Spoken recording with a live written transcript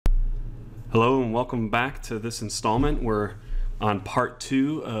Hello and welcome back to this installment. We're on part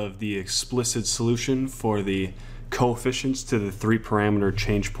 2 of the explicit solution for the coefficients to the 3-parameter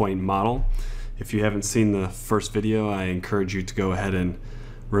change point model. If you haven't seen the first video, I encourage you to go ahead and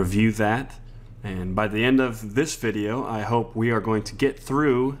review that. And by the end of this video, I hope we are going to get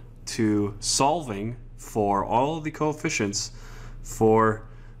through to solving for all of the coefficients for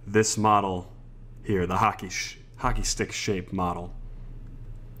this model here, the hockey stick shape model.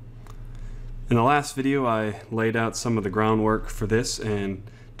 In the last video, I laid out some of the groundwork for this, and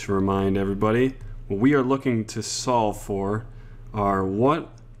to remind everybody, what we are looking to solve for are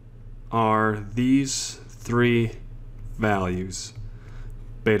what are these three values.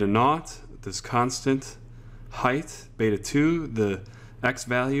 Beta naught, this constant height, beta 2, the x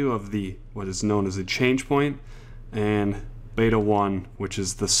value of the what is known as a change point, and beta 1, which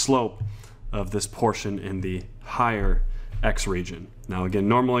is the slope of this portion in the higher x region. Now again,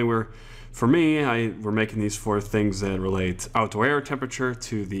 normally we're making these for things that relate outdoor air temperature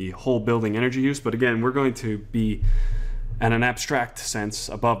to the whole building energy use, but again, we're going to be, in an abstract sense,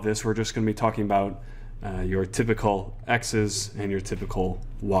 above this, we're just going to be talking about your typical x's and your typical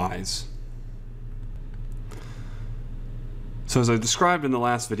y's. So as I described in the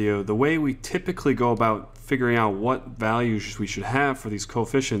last video, the way we typically go about figuring out what values we should have for these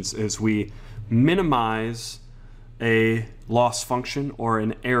coefficients is we minimize a loss function or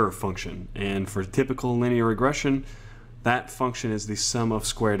an error function. And for typical linear regression, that function is the sum of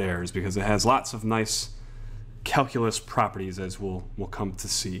squared errors because it has lots of nice calculus properties, as we'll come to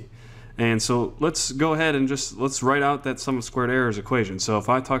see. And so let's go ahead and let's write out that sum of squared errors equation. So if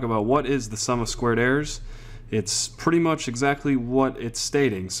I talk about what is the sum of squared errors, it's pretty much exactly what it's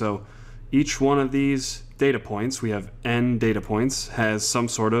stating. So each one of these data points, we have n data points, has some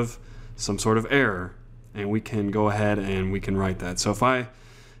sort of error. And we can go ahead and we can write that. So if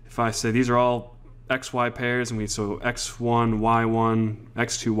I say these are all xy pairs, and so x1 y1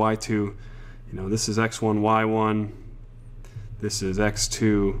 x2 y2, you know, this is x1 y1, this is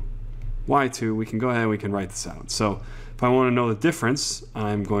x2 y2, we can go ahead and we can write this out. So if I want to know the difference,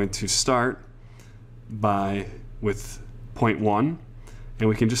 I'm going to start with 0.1, and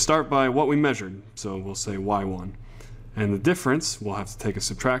we can just start by what we measured. So we'll say y1, and the difference, we'll have to take a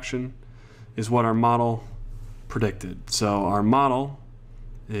subtraction, is what our model predicted. So our model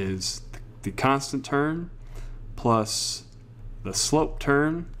is the constant term plus the slope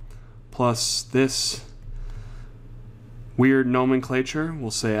term plus this weird nomenclature. We'll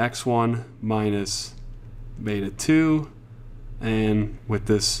say x1 minus beta 2 and with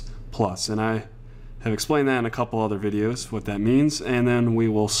this plus. And I have explained that in a couple other videos, what that means, and then we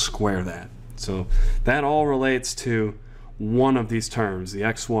will square that. So that all relates to one of these terms, the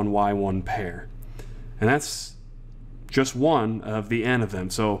x1 y1 pair, and that's just one of the n of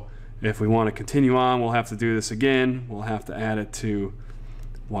them. So if we want to continue on, we'll have to do this again. We'll have to add it to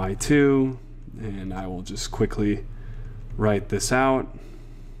y2, and I will just quickly write this out.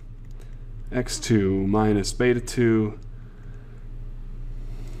 x2 minus beta 2,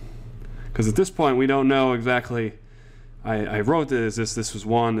 because at this point we don't know exactly. I wrote this was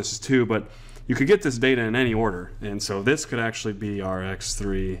 1, this is 2, but you could get this data in any order, and so this could actually be our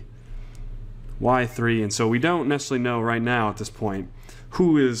x3, y3, and so we don't necessarily know right now at this point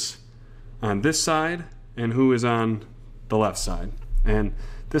who is on this side and who is on the left side. And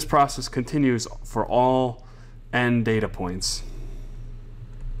this process continues for all n data points.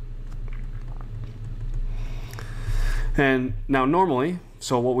 And now normally,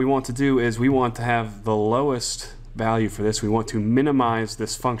 so what we want to do is we want to have the lowest value for this. We want to minimize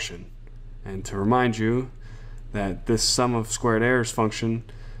this function. And to remind you that this sum of squared errors function,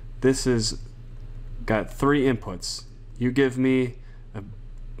 this is got 3 inputs. You give me a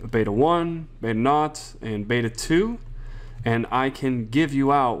beta 1, beta naught, and beta 2, and I can give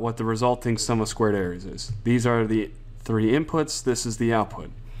you out what the resulting sum of squared errors is. These are the 3 inputs, this is the output.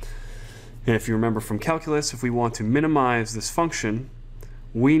 And if you remember from calculus, if we want to minimize this function,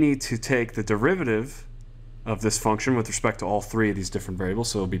 we need to take the derivative of this function with respect to all 3 of these different variables,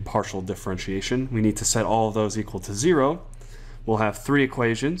 so it'll be partial differentiation. We need to set all of those equal to 0. We'll have 3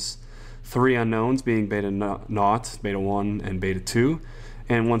 equations, 3 unknowns being beta naught, beta 1, and beta 2.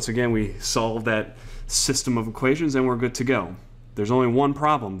 And once again, we solve that system of equations and we're good to go. There's only one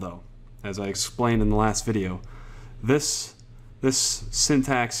problem though, as I explained in the last video. This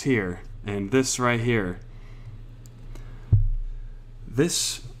syntax here and this right here,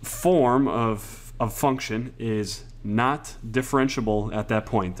 this form of function is not differentiable at that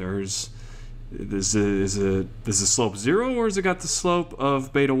point. Is the slope 0, or has it got the slope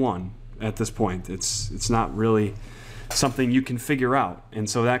of beta 1 at this point? It's not really something you can figure out. And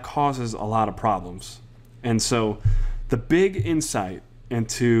so that causes a lot of problems. And so the big insight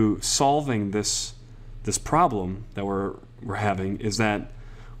into solving this problem that we're having is that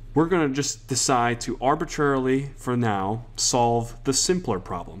we're going to just decide to arbitrarily, for now, solve the simpler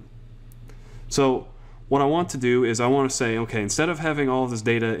problem. So what I want to do is I want to say, okay, instead of having all of this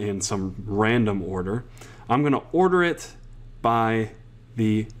data in some random order, I'm going to order it by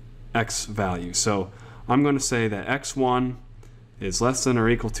the x value. So I'm going to say that x1 is less than or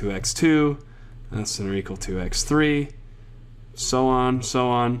equal to x2, less than or equal to x3, so on, so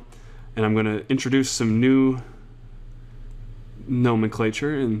on. And I'm going to introduce some new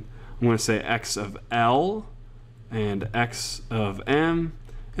nomenclature, and I'm going to say x of L and x of M,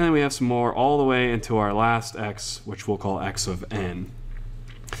 and then we have some more all the way into our last x, which we'll call x of N.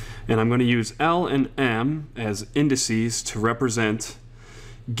 And I'm going to use L and M as indices to represent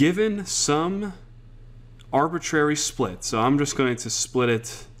given some arbitrary split. So I'm just going to split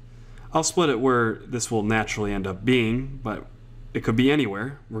it. I'll split it where this will naturally end up being, but it could be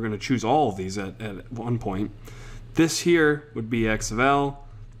anywhere. We're going to choose all of these at one point. This here would be x of L,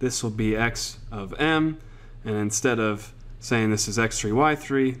 this will be x of M, and instead of saying this is x3,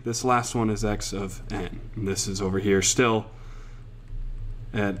 y3, this last one is x of N. And this is over here still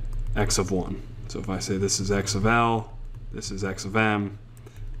at x of 1. So if I say this is x of L, this is x of M,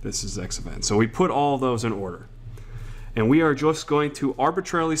 this is x of N. So we put all those in order. And we are just going to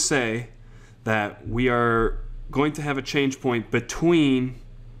arbitrarily say that we are going to have a change point between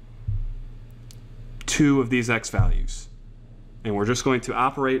two of these x values. And we're just going to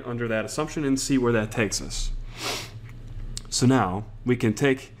operate under that assumption and see where that takes us. So now we can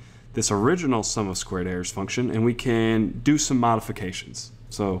take this original sum of squared errors function and we can do some modifications.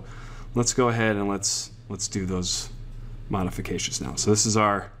 So let's go ahead and let's do those modifications now. So this is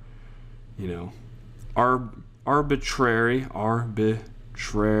our, arbitrary.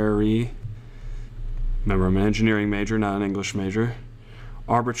 Remember, I'm an engineering major, not an English major.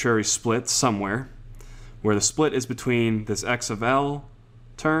 Arbitrary split somewhere, where the split is between this x of L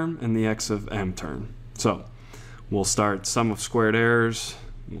term and the x of M term. So we'll start sum of squared errors.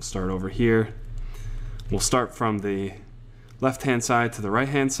 We'll start over here. We'll start from the left-hand side to the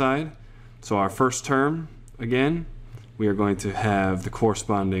right-hand side. So our first term, again, we are going to have the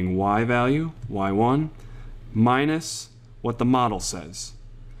corresponding y value, y1, minus what the model says.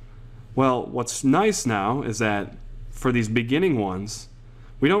 Well, what's nice now is that for these beginning ones,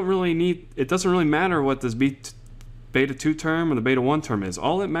 we don't really need, it doesn't really matter what this beta 2 term or the beta 1 term is.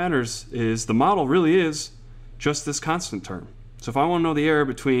 All that matters is the model really is just this constant term. So if I want to know the error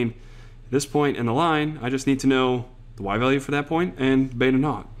between this point and the line, I just need to know the y value for that point and beta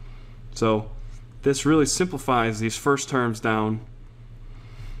naught. So this really simplifies these first terms down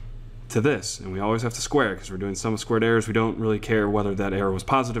to this, and we always have to square because we're doing sum of squared errors. We don't really care whether that error was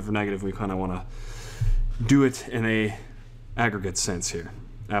positive or negative. We kind of want to do it in a aggregate sense here,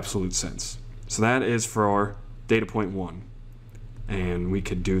 absolute sense. So that is for data point 1, and we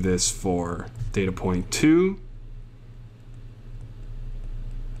could do this for data point 2,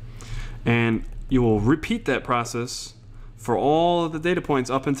 and you will repeat that process for all of the data points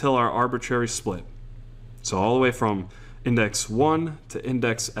up until our arbitrary split. So all the way from index 1 to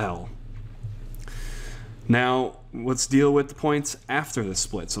index L. Now let's deal with the points after the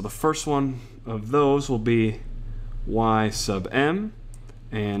split. So the first one of those will be y sub M,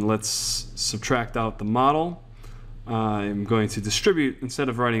 and let's subtract out the model. I'm going to distribute, instead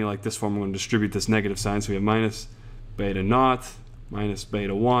of writing it like this form, I'm going to distribute this negative sign. So we have minus beta naught minus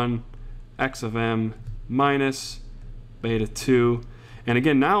beta 1, x of M minus beta 2. And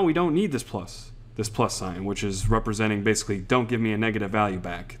again, now we don't need this plus sign, which is representing basically don't give me a negative value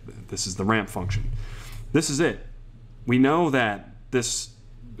back. This is the ramp function. This is it. We know that this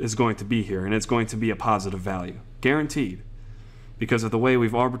is going to be here, and it's going to be a positive value, guaranteed, because of the way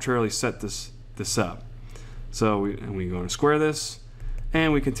we've arbitrarily set this up. So we're going to square this,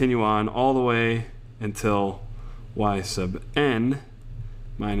 and we continue on all the way until y sub n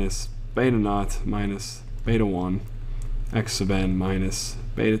minus beta naught minus beta 1, x sub n minus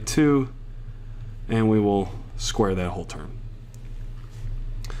beta 2, and we will square that whole term.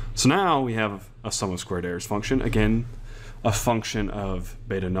 So now we have a sum of squared errors function, again a function of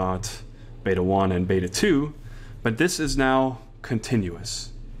beta naught, beta 1, and beta 2, but this is now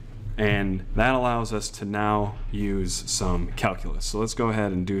continuous, and that allows us to now use some calculus. So let's go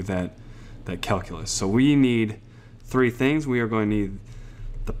ahead and do that calculus. So we need three things. We are going to need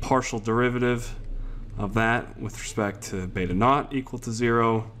the partial derivative of that with respect to beta naught equal to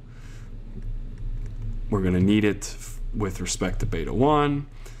 0. We're going to need it with respect to beta 1,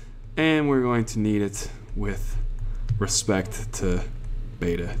 and we're going to need it with respect to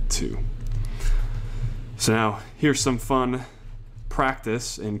beta 2. So now here's some fun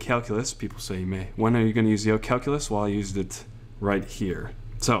practice in calculus. People say, when are you going to use the calculus? Well, I used it right here.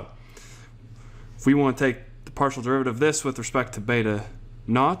 So if we want to take the partial derivative of this with respect to beta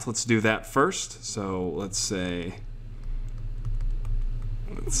naught, let's do that first. So let's say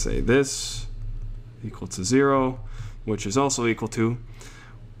this equal to 0, which is also equal to,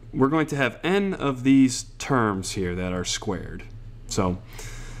 we're going to have n of these terms here that are squared. So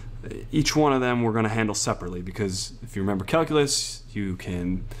each one of them we're going to handle separately, because if you remember calculus, you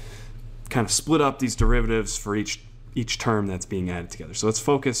can kind of split up these derivatives for each term that's being added together. So let's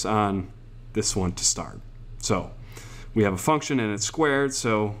focus on this one to start. So we have a function and it's squared,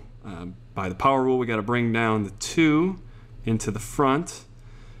 so by the power rule we got to bring down the 2 into the front,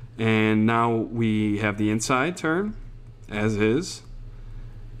 and now we have the inside term as is,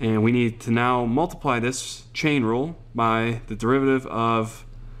 and we need to now multiply this chain rule by the derivative of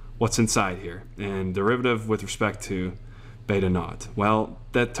what's inside here, and derivative with respect to beta naught. Well,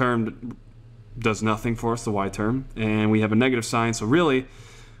 that term does nothing for us, the y term, and we have a negative sign, so really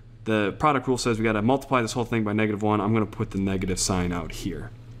the product rule says we got to multiply this whole thing by -1. I'm going to put the negative sign out here,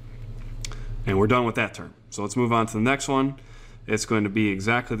 and we're done with that term. So let's move on to the next one. It's going to be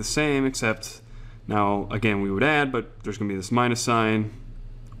exactly the same, except now again we would add, but there's going to be this minus sign,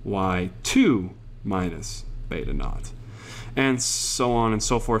 y2 minus beta naught, and so on and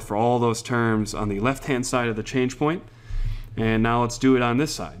so forth for all those terms on the left hand side of the change point. And now let's do it on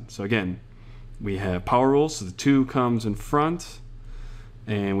this side. So again, we have power rules, so the 2 comes in front,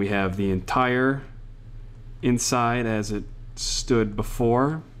 and we have the entire inside as it stood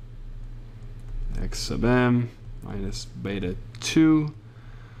before, x sub m minus beta 2,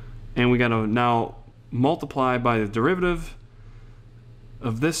 and we got to now multiply by the derivative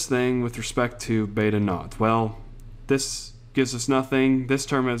of this thing with respect to beta naught. Well, this gives us nothing. This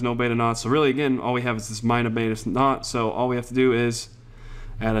term has no beta naught, so really again all we have is this minus beta naught, so all we have to do is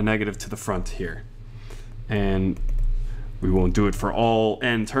add a negative to the front here. And we won't do it for all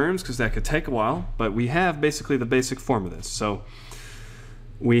n terms because that could take a while, but we have basically the basic form of this. So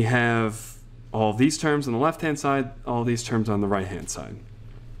we have all these terms on the left hand side, all these terms on the right hand side.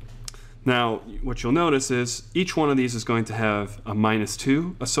 Now what you'll notice is each one of these is going to have a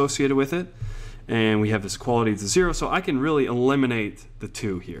 -2 associated with it, and we have this equality to 0, so I can really eliminate the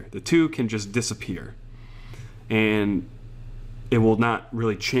 2 here. The 2 can just disappear, and it will not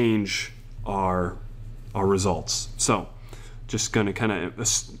really change our results. So just going to kind of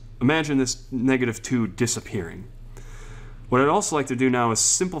imagine this -2 disappearing. What I'd also like to do now is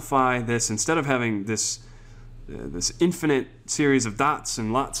simplify this. Instead of having this infinite series of dots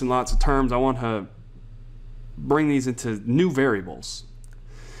and lots of terms, I want to bring these into new variables.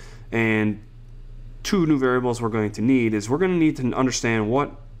 And 2 new variables we're going to need is we're going to need to understand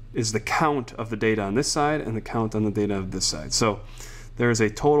what is the count of the data on this side and the count on the data of this side. So there's a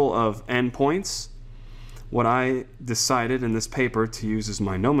total of n points. What I decided in this paper to use as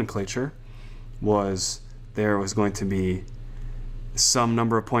my nomenclature was there was going to be some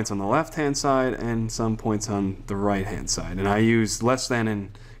number of points on the left hand side and some points on the right hand side, and I used less than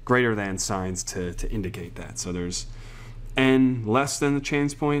and greater than signs to indicate that. So there's n less than the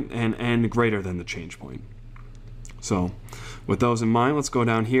change point and n greater than the change point. So with those in mind, let's go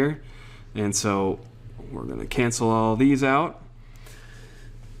down here, and so we're going to cancel all these out,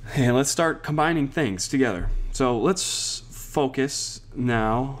 and let's start combining things together. So let's focus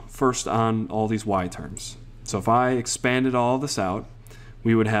now first on all these y terms. So if I expanded all this out,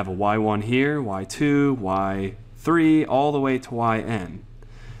 we would have a y1 here, y2, y3, all the way to yn.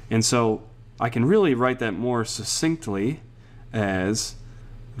 And so I can really write that more succinctly as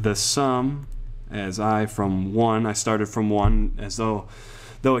the sum as I started from 1, as though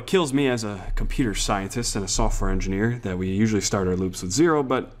it kills me as a computer scientist and a software engineer that we usually start our loops with 0,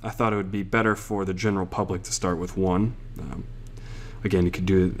 but I thought it would be better for the general public to start with 1. Again, you could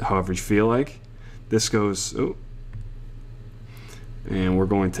do it however you feel like. This goes, and we're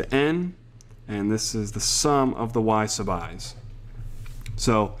going to n, and this is the sum of the y sub i's.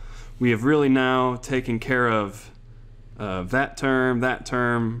 So we have really now taken care of that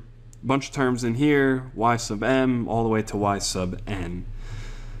term, bunch of terms in here, y sub m, all the way to y sub n.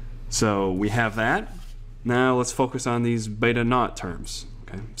 So we have that. Now let's focus on these beta naught terms.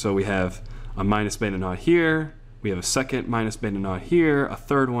 Okay, so we have a minus beta naught here, we have a second minus beta naught here, a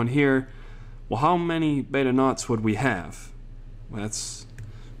third one here. Well, how many beta naughts would we have? Well, that's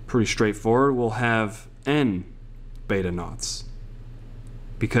pretty straightforward. We'll have n beta naughts,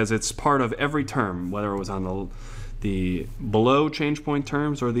 because it's part of every term, whether it was on the below change point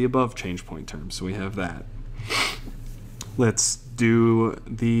terms or the above change point terms. So we have that. let's do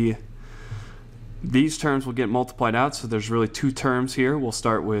these terms will get multiplied out, so there's really two terms here. We'll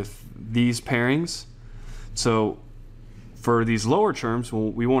start with these pairings. So for these lower terms,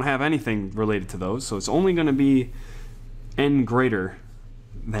 we won't have anything related to those, so it's only going to be n greater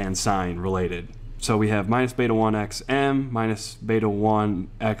than sign related. So we have minus beta 1 x m, minus beta 1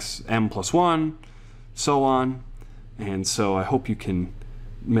 x m plus 1, so on. And so I hope you can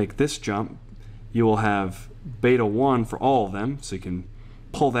make this jump. You will have beta 1 for all of them, so you can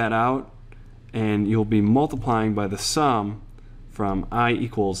pull that out, and you'll be multiplying by the sum from I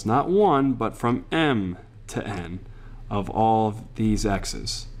equals not 1, but from m to n of all of these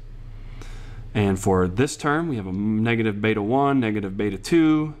x's. And for this term, we have a negative beta 1, negative beta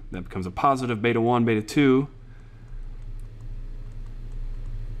 2. That becomes a positive beta 1, beta 2.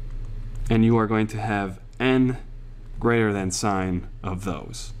 And you are going to have n greater than sign of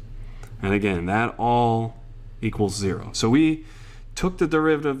those. And again, that all equals 0. So we took the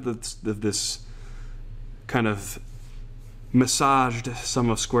derivative of this kind of massaged sum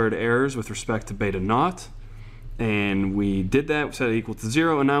of squared errors with respect to beta naught. And we did that, we set it equal to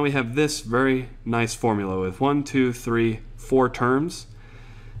 0, and now we have this very nice formula with 1, 2, 3, 4 terms.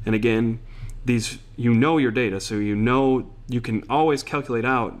 And again, these, you know your data, so you know you can always calculate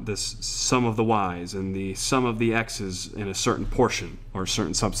out this sum of the y's and the sum of the x's in a certain portion or a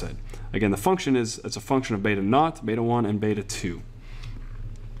certain subset. Again, the function is, it's a function of beta naught, beta 1, and beta 2.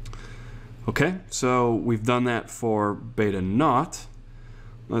 Okay, so we've done that for beta naught.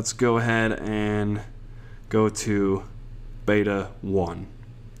 Let's go ahead and go to beta 1.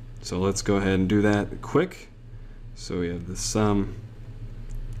 So let's go ahead and do that quick. So we have the sum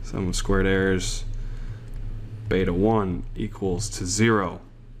of squared errors, beta 1 equals to 0.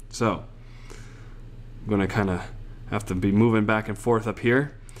 So I'm going to kind of have to be moving back and forth up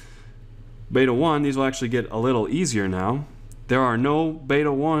here. Beta 1, these will actually get a little easier now. There are no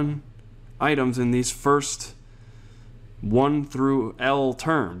beta 1 items in these first 1 through L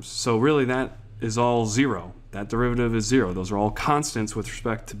terms. So really that is all 0. That derivative is 0. Those are all constants with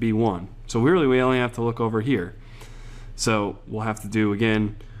respect to B1. So really we only have to look over here. So we'll have to do,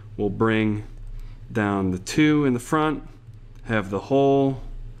 again, we'll bring down the 2 in the front, have the whole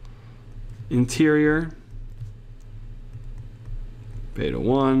interior, beta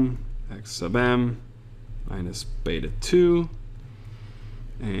 1, x sub m, minus beta 2,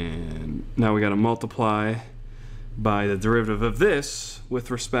 and now we got to multiply by the derivative of this with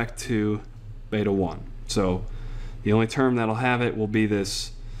respect to beta 1. So the only term that'll have it will be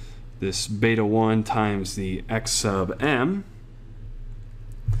this beta 1 times the x sub m.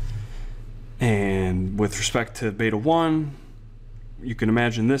 And with respect to beta 1, you can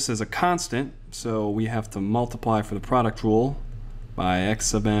imagine this as a constant, so we have to multiply for the product rule by x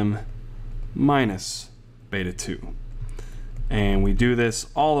sub m minus beta 2. And we do this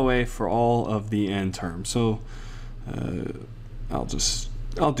all the way for all of the n terms. So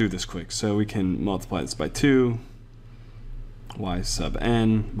I'll do this quick. So we can multiply this by 2, y sub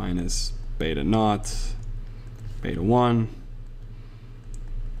n minus beta naught, beta 1,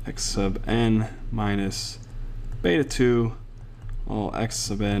 x sub n minus beta 2, all x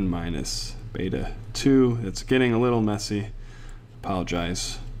sub n minus beta 2. It's getting a little messy.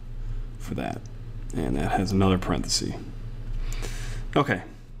 Apologize for that. And that has another parenthesis. Okay,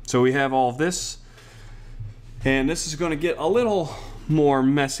 so we have all of this. And this is going to get a little more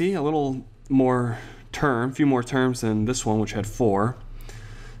messy, a little more few more terms than this one, which had 4.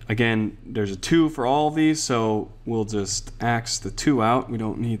 Again, there's a 2 for all of these, so we'll just ax the 2 out. We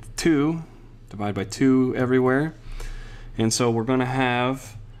don't need the 2. Divide by 2 everywhere. And so we're going to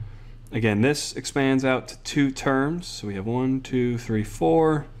have, again, this expands out to 2 terms. So we have 1, 2, 3,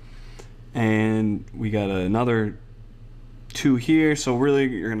 4. And we got another 2 here. So really,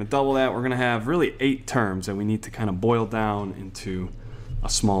 you're going to double that. We're going to have really 8 terms that we need to kind of boil down into a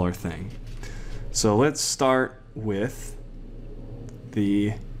smaller thing. So let's start with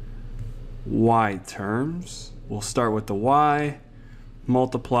the y terms. We'll start with the y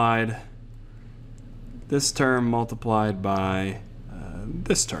multiplied, this term multiplied by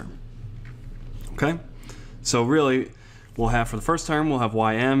this term. Okay? So really, we'll have for the first term, we'll have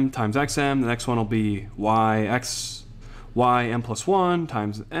ym times xm. The next one will be ym plus 1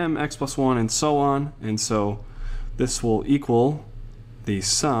 times mx plus 1, and so on. And so this will equal the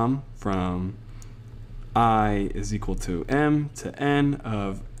sum from I is equal to m to n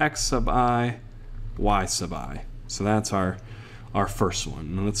of x sub I, y sub I. So that's our first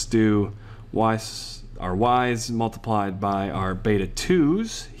one. Now let's do our y's multiplied by our beta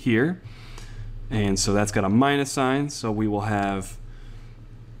 2's here. And so that's got a minus sign, so we will have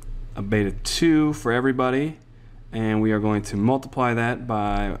a beta 2 for everybody. and we are going to multiply that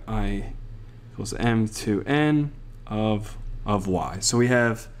by I equals m to n of y. So we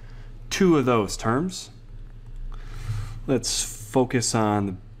have two of those terms. Let's focus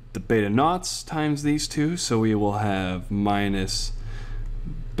on the beta naughts times these two. So we will have minus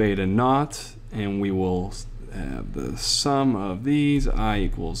beta naught, and we will have the sum of these, I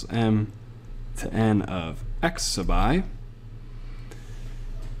equals m to n of x sub I.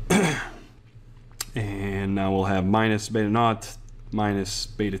 And now we'll have minus beta naught minus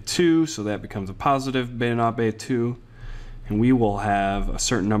beta 2, so that becomes a positive beta naught beta 2. And we will have a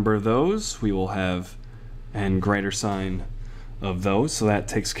certain number of those. We will have n greater sign of those, so that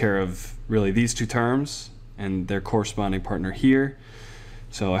takes care of really these two terms and their corresponding partner here.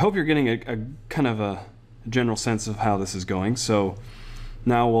 So I hope you're getting a kind of a general sense of how this is going. So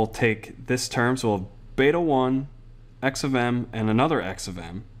now we'll take this term, so we'll have beta 1 x of m and another x of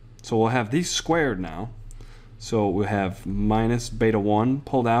m. So we'll have these squared now. So we have minus beta 1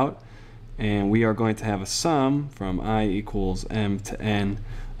 pulled out, and we are going to have a sum from I equals m to n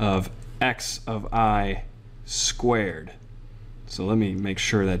of x of I squared. So let me make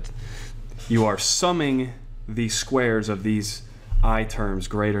sure that you are summing the squares of these I terms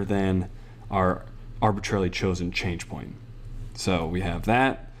greater than our arbitrarily chosen change point. So we have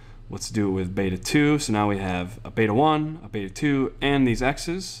that. Let's do it with beta 2. So now we have a beta 1, a beta 2, and these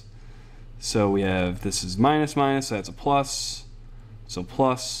x's. So we have, this is minus minus, so that's a plus. So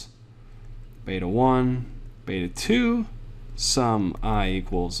plus beta 1, beta 2, sum I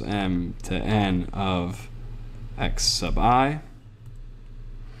equals m to n of x sub I.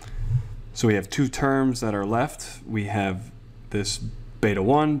 So we have two terms that are left. We have this beta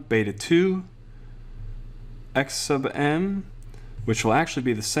 1, beta 2, x sub m, which will actually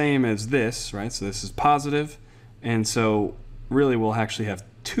be the same as this, right? So this is positive, and so really we'll actually have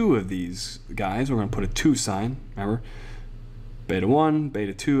two of these guys. We're going to put a 2 sign, remember? Beta 1,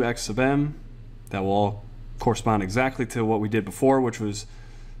 beta 2, x sub m. That will all correspond exactly to what we did before, which was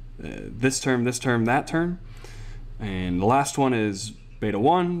this term, that term. And the last one is beta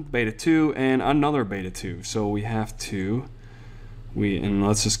 1, beta 2, and another beta 2. So we have to, and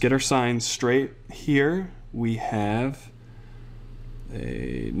let's just get our signs straight here. We have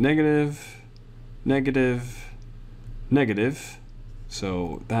a negative, negative, negative.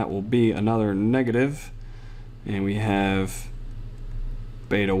 So that will be another negative. And we have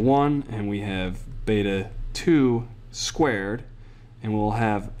beta 1 and we have beta 2 squared. And we'll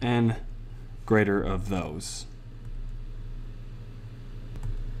have n greater of those.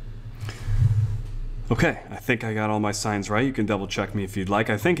 Okay, I think I got all my signs right. You can double check me if you'd like.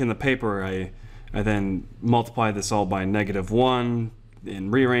 I think in the paper I then multiply this all by -1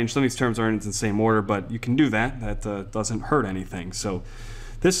 and rearrange. Some of these terms aren't in the same order, but you can do that. That doesn't hurt anything. So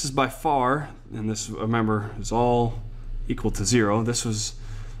this is by far, and this, remember, is all equal to 0. This was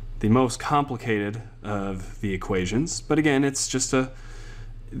the most complicated of the equations. But again, it's just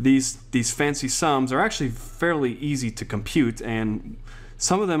these fancy sums are actually fairly easy to compute, and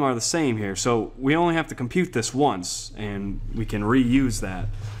some of them are the same here. So we only have to compute this once, and we can reuse that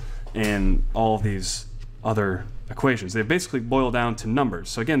in all of these other equations. They basically boil down to numbers.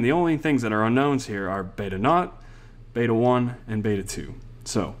 So again, the only things that are unknowns here are beta naught, beta 1, and beta 2.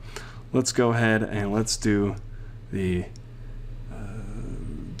 So let's go ahead and let's do the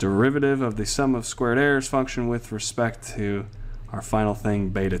derivative of the sum of squared errors function with respect to our final thing,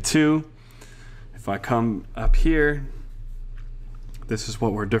 beta 2. If I come up here, this is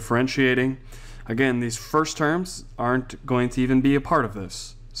what we're differentiating. Again, these first terms aren't going to even be a part of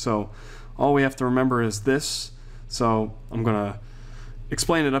this. So all we have to remember is this. So I'm going to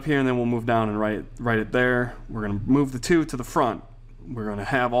explain it up here, and then we'll move down and write it there. We're going to move the 2 to the front. We're going to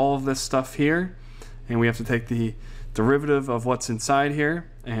have all of this stuff here, and we have to take the derivative of what's inside here.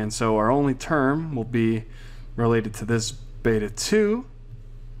 And so our only term will be related to this beta 2.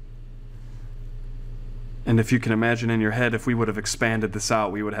 And if you can imagine in your head, if we would have expanded this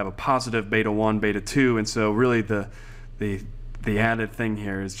out, we would have a positive beta 1, beta 2. And so really the added thing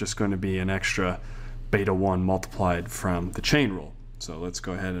here is just going to be an extra beta 1 multiplied from the chain rule. So let's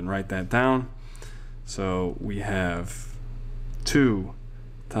go ahead and write that down. So we have 2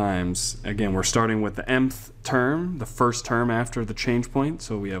 times, again, we're starting with the mth term, the first term after the change point.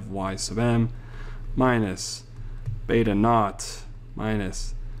 So we have y sub m minus beta naught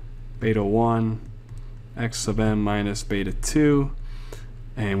minus beta 1 x sub m minus beta 2,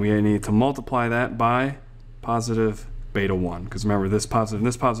 and we need to multiply that by positive beta 1, because remember, this positive and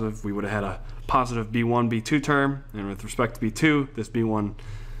this positive, we would have had a positive b1 b2 term, and with respect to b2, this b1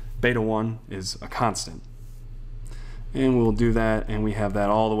 beta 1 is a constant. And we'll do that, and we have that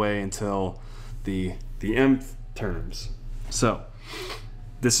all the way until the mth terms. So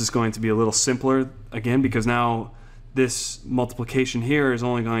this is going to be a little simpler again, because now this multiplication here is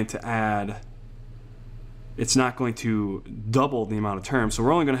only going to add, it's not going to double the amount of terms, so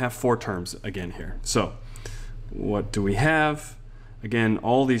we're only going to have 4 terms again here. So what do we have? Again,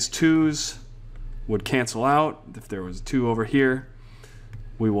 all these 2's would cancel out. If there was a 2 over here,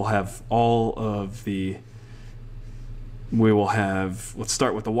 we will have all of the, we will have, let's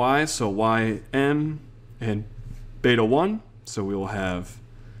start with the y's, so ym and beta 1. So we will have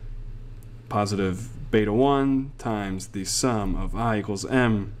positive beta 1 times the sum of I equals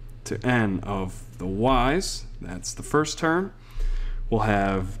m to n of the y's. That's the first term. We'll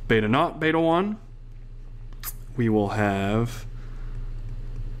have beta naught beta 1. We will have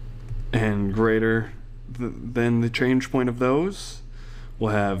n greater than the change point of those.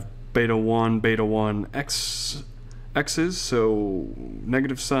 We'll have beta 1 x's, so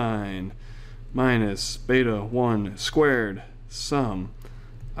negative sign minus beta 1 squared sum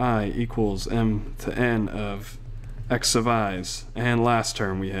I equals m to n of x of i's. And last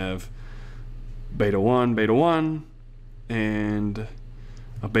term we have beta 1 and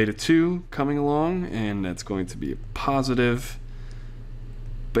a beta 2 coming along, and that's going to be a positive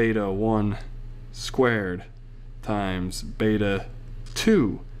beta 1 squared times beta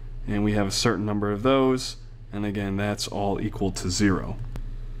 2, and we have a certain number of those, and again that's all equal to 0.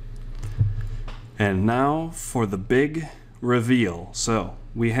 And now for the big reveal. So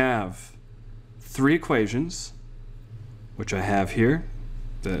we have 3 equations, which I have here,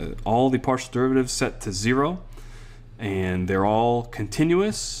 all the partial derivatives set to 0, and they're all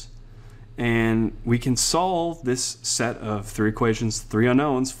continuous, and we can solve this set of 3 equations, 3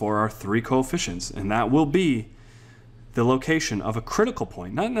 unknowns, for our 3 coefficients, and that will be the location of a critical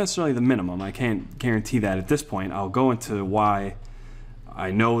point, not necessarily the minimum. I can't guarantee that at this point. I'll go into why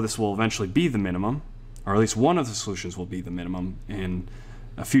I know this will eventually be the minimum, or at least one of the solutions will be the minimum in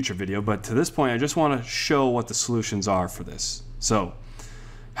a future video, but to this point I just want to show what the solutions are for this. So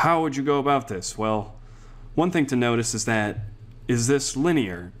how would you go about this? Well, one thing to notice is that, is this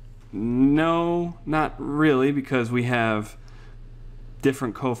linear? No, not really, because we have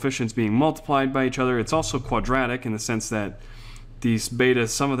different coefficients being multiplied by each other. It's also quadratic in the sense that these betas,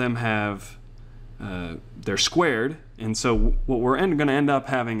 some of them have, they're squared, and so what we're going to end up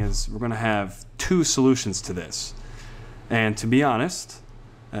having is we're going to have 2 solutions to this. And to be honest,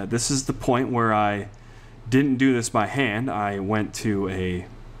 this is the point where I didn't do this by hand. I went to a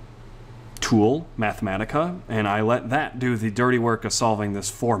tool, Mathematica, and I let that do the dirty work of solving this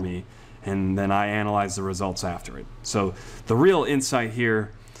for me, and then I analyzed the results after it. So the real insight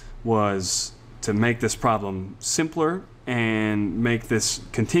here was to make this problem simpler and make this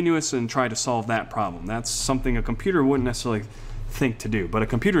continuous and try to solve that problem. That's something a computer wouldn't necessarily think to do, but a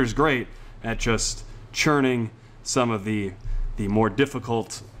computer is great at just churning some of the more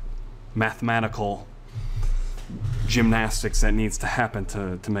difficult mathematical gymnastics that needs to happen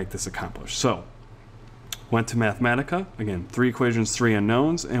to make this accomplished. So went to Mathematica, again, 3 equations, 3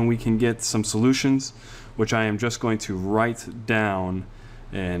 unknowns, and we can get some solutions, which I am just going to write down,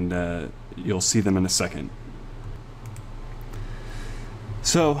 and you'll see them in a second.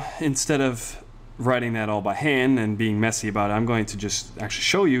 So instead of writing that all by hand and being messy about it, I'm going to just actually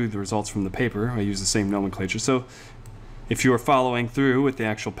show you the results from the paper. I use the same nomenclature. So if you are following through with the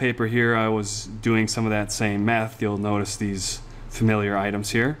actual paper here, I was doing some of that same math. You'll notice these familiar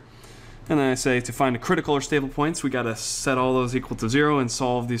items here. And then I say to find the critical or stable points, we got to set all those equal to 0 and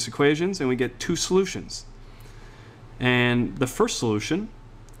solve these equations, and we get 2 solutions. And the first solution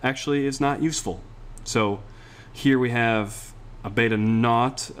actually is not useful. So here we have a beta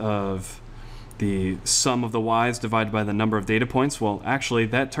naught of the sum of the y's divided by the number of data points. Well, actually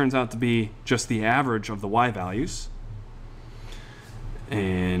that turns out to be just the average of the y values.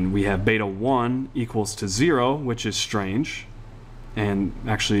 And we have beta 1 equals to 0, which is strange and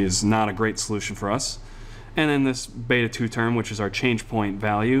actually is not a great solution for us. And then this beta 2 term, which is our change point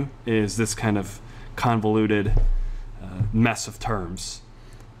value, is this kind of convoluted mess of terms.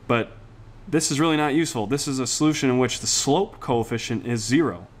 But this is really not useful. This is a solution in which the slope coefficient is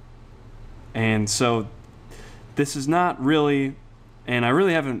 0. And so this is not really, and I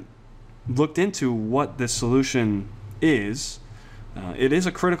really haven't looked into what this solution is. It is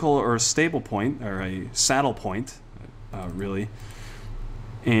a critical or a stable point, or a saddle point, really.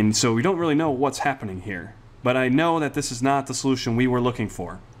 And so we don't really know what's happening here. But I know that this is not the solution we were looking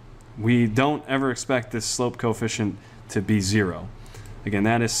for. We don't ever expect this slope coefficient to be 0. Again,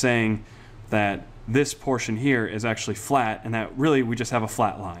 that is saying that this portion here is actually flat, and that really we just have a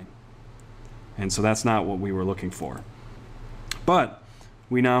flat line. And so that's not what we were looking for. But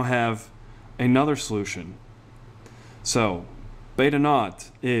we now have another solution. So beta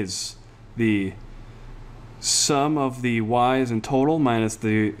naught is the sum of the y's in total minus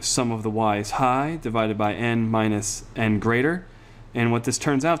the sum of the y's high divided by n minus n greater. And what this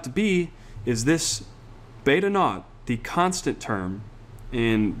turns out to be is this beta naught, the constant term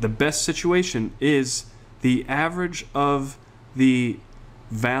in the best situation, is the average of the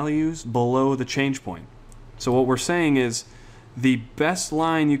values below the change point. So what we're saying is the best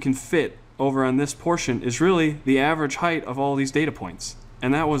line you can fit over on this portion is really the average height of all these data points.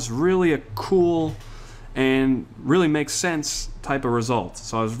 And that was really a cool and really makes sense type of result.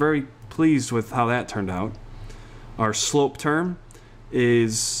 So I was very pleased with how that turned out. Our slope term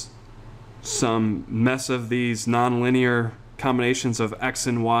is some mess of these nonlinear combinations of x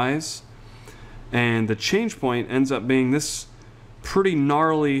and y's, and the change point ends up being this pretty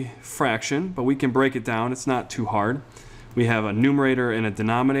gnarly fraction, but we can break it down. It's not too hard. We have a numerator and a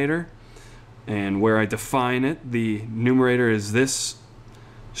denominator, and where I define it, the numerator is this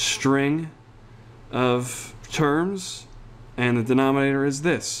string of terms and the denominator is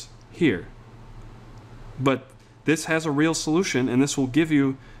this here. But this has a real solution, and this will give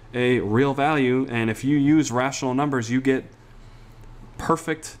you a real value, and if you use rational numbers you get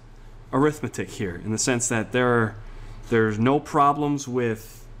perfect arithmetic here, in the sense that there's no problems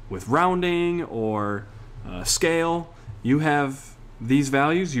with rounding or scale. You have these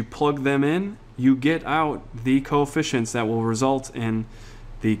values, you plug them in, you get out the coefficients that will result in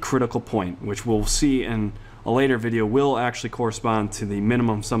the critical point, which we'll see in a later video will actually correspond to the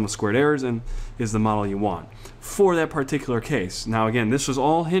minimum sum of squared errors and is the model you want for that particular case. Now again, this was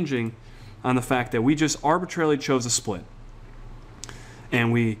all hinging on the fact that we just arbitrarily chose a split.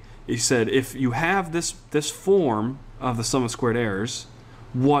 And we said, if you have this form of the sum of squared errors,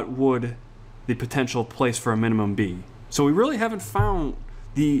 what would the potential place for a minimum be? So we really haven't found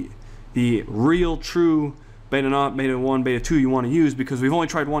the real true beta naught, beta 1, beta 2 you want to use, because we've only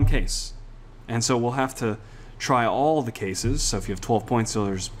tried one case. And so we'll have to try all the cases. So if you have 12 points, so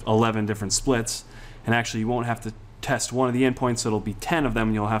there's 11 different splits. And actually you won't have to test one of the endpoints, so it'll be 10 of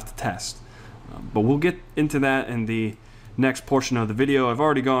them you'll have to test. But we'll get into that in the next portion of the video. I've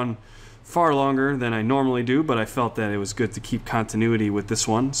already gone far longer than I normally do, but I felt that it was good to keep continuity with this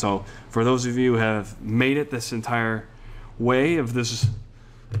one. So for those of you who have made it this entire way of this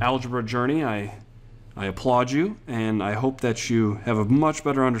algebra journey, I applaud you, and I hope that you have a much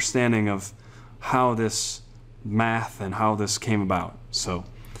better understanding of how this math and how this came about. So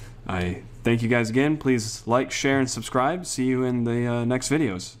I thank you guys again. Please like, share, and subscribe. See you in the next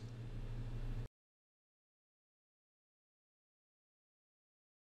videos.